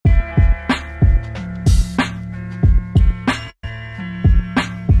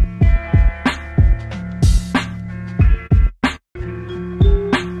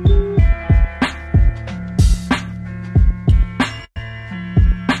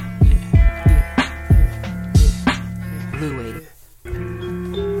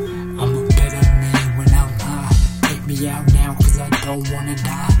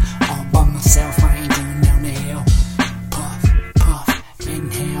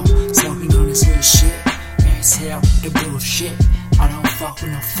the bullshit. I don't fuck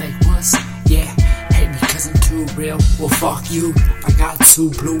with no fake ones. Yeah, hate me cause I'm too real. Well, fuck you. I got 2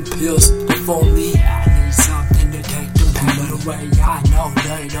 blue pills for me. I need something to take the pain away. I know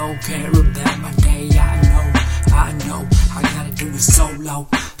they don't care about my day. I know. I gotta do it solo.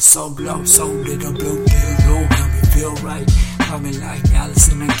 So little blue pill. Don't help me feel right. Coming like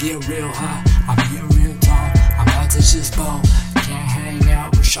Allison, I get real high. I'm here real tall. I'm about to just ball. Can't hang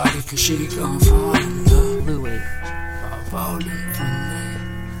out with Shawty cause she gon' fall in love. Blue Wave. Stop falling from me.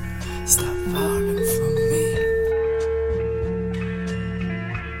 Stop falling from me.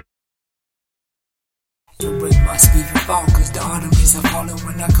 Your way must be your fault cause the autumn is a falling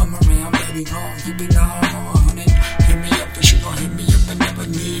when I come around. Baby, gon' keep it on. Hit me up and she gon' hit me up and never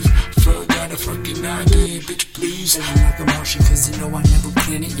leave. Fuck, got a fucking idea, bitch, please. And I like emotion cause you know I never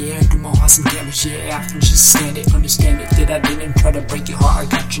planned it. Yeah, I do my heart some damage, yeah, I can just stand it. Understand it that I didn't try to break your heart. I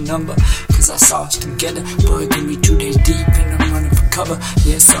got your number cause I saw us together. But give me 2 days deep and I'm running for cover.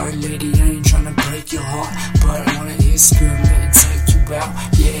 Yeah, sorry lady, I ain't tryna break your heart, but I wanna experiment and take you out.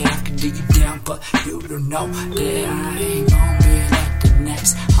 Yeah, I can dig it down, but you don't know that I ain't gon' be like the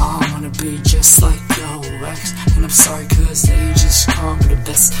next. I wanna be just like your ex. And I'm sorry cause they just call me the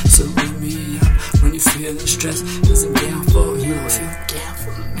best. So ring me up when you feel the stress, cause I'm down for you if you're down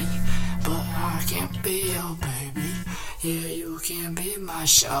for me. But I can't be your baby. Yeah, you can be my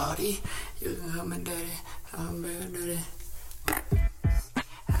shawty. You can come and daddy, I'm real dirty.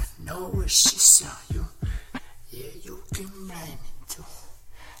 I know it's just on you. Yeah, you can blame it too.